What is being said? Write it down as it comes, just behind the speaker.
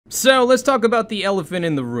So let's talk about the elephant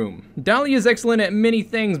in the room. Dall-E is excellent at many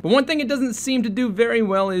things, but one thing it doesn't seem to do very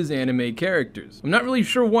well is anime characters. I'm not really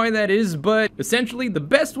sure why that is, but essentially the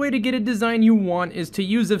best way to get a design you want is to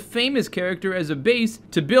use a famous character as a base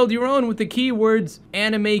to build your own with the keywords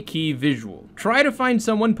anime key visual. Try to find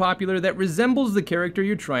someone popular that resembles the character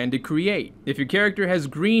you're trying to create. If your character has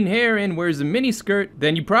green hair and wears a miniskirt,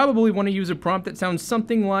 then you probably want to use a prompt that sounds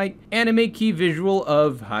something like anime key visual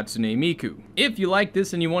of Hatsune Miku. If you like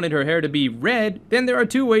this and you wanted her hair to be red, then there are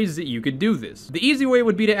two ways that you could do this. The easy way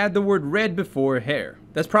would be to add the word red before hair.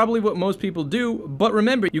 That's probably what most people do, but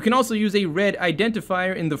remember, you can also use a red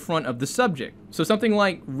identifier in the front of the subject. So something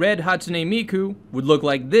like red Hatsune Miku would look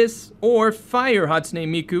like this, or fire Hatsune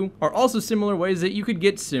Miku are also similar ways that you could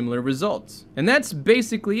get similar results. And that's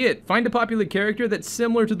basically it. Find a popular character that's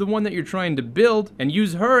similar to the one that you're trying to build, and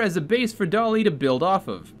use her as a base for Dall-E to build off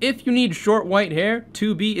of. If you need short white hair,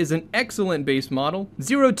 2B is an excellent base model.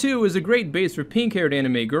 02 is a great base for pink-haired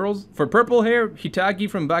anime girls. For purple hair, Hitagi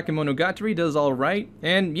from Bakemonogatari does alright.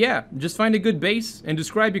 And yeah, just find a good base and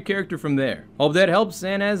describe your character from there. Hope that helps,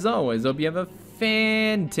 and as always, hope you have a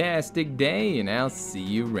fantastic day, and I'll see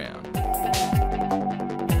you around.